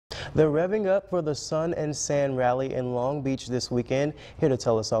They're revving up for the Sun and Sand Rally in Long Beach this weekend. Here to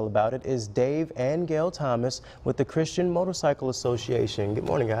tell us all about it is Dave and Gail Thomas with the Christian Motorcycle Association. Good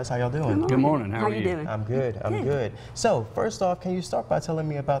morning, guys. How y'all doing? Good morning. How are you doing? I'm good. I'm good. So, first off, can you start by telling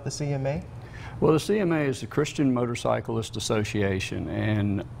me about the CMA? Well, the CMA is the Christian Motorcyclist Association,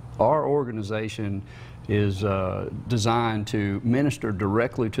 and our organization is designed to minister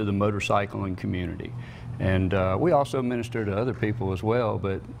directly to the motorcycling community. And we also minister to other people as well,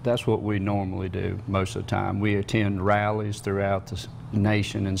 but that's what we normally do most of the time. We attend rallies throughout the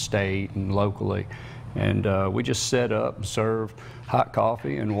nation and state and locally, and we just set up and serve hot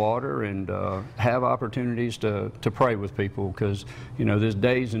coffee and water and have opportunities to pray with people, because you know, there's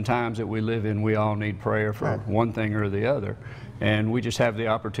days and times that we live in, we all need prayer for one thing or the other, and we just have the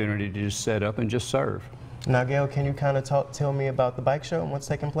opportunity to just set up and just serve. Now, Gail, can you kind of tell me about the bike show and what's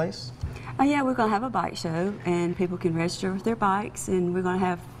taking place? Yeah, we're going to have a bike show, and people can register with their bikes, and we're going to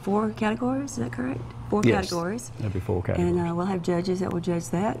have 4 categories. Is that correct? 4 categories. There'll be 4 categories. And we'll have judges that will judge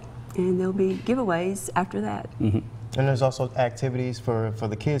that, and there'll be giveaways after that. And there's also activities for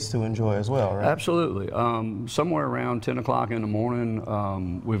the kids to enjoy as well, right? Absolutely. Somewhere around 10 o'clock in the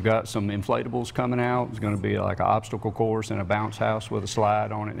morning, we've got some inflatables coming out. It's going to be like an obstacle course and a bounce house with a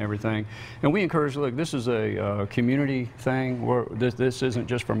slide on it and everything. And we encourage, look, this is a community thing. This isn't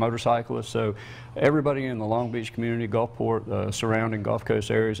just for motorcyclists. So everybody in the Long Beach community, Gulfport, surrounding Gulf Coast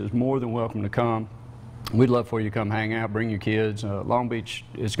areas is more than welcome to come. We'd love for you to come hang out, bring your kids. Long Beach,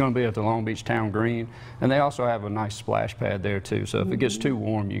 it's going to be at the Long Beach Town Green, and they also have a nice splash pad there too, so if it gets too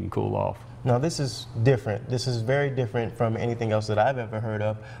warm, you can cool off. Now, this is different. This is very different from anything else that I've ever heard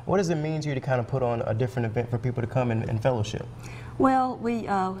of. What does it mean to you to kind of put on a different event for people to come and fellowship? Well, we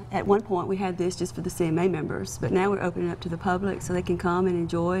at one point we had this just for the CMA members, but now we're opening it up to the public so they can come and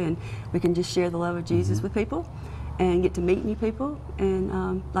enjoy, and we can just share the love of Jesus with people and get to meet new people,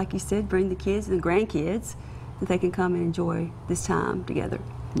 and like you said, bring the kids and the grandkids that they can come and enjoy this time together.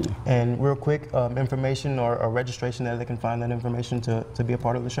 Yeah. And real quick, information or registration that they can find that information to be a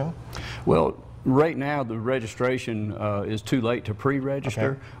part of the show? Well, right now the registration is too late to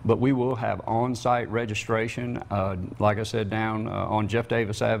pre-register, but we will have on-site registration, like I said, down on Jeff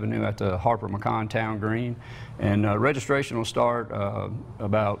Davis Avenue at the Harper McCon Town Green, and registration will start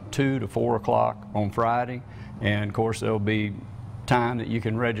about 2 to 4 o'clock on Friday. And of course, there'll be time that you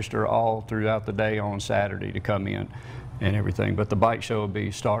can register all throughout the day on Saturday to come in and everything. But the bike show will be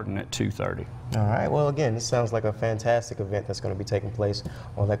starting at 2:30. All right. Well, again, this sounds like a fantastic event that's going to be taking place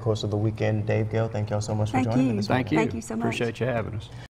on that course of the weekend. Dave, Gail, thank y'all so much for joining me this morning. Thank you. Thank you so much. Appreciate you having us.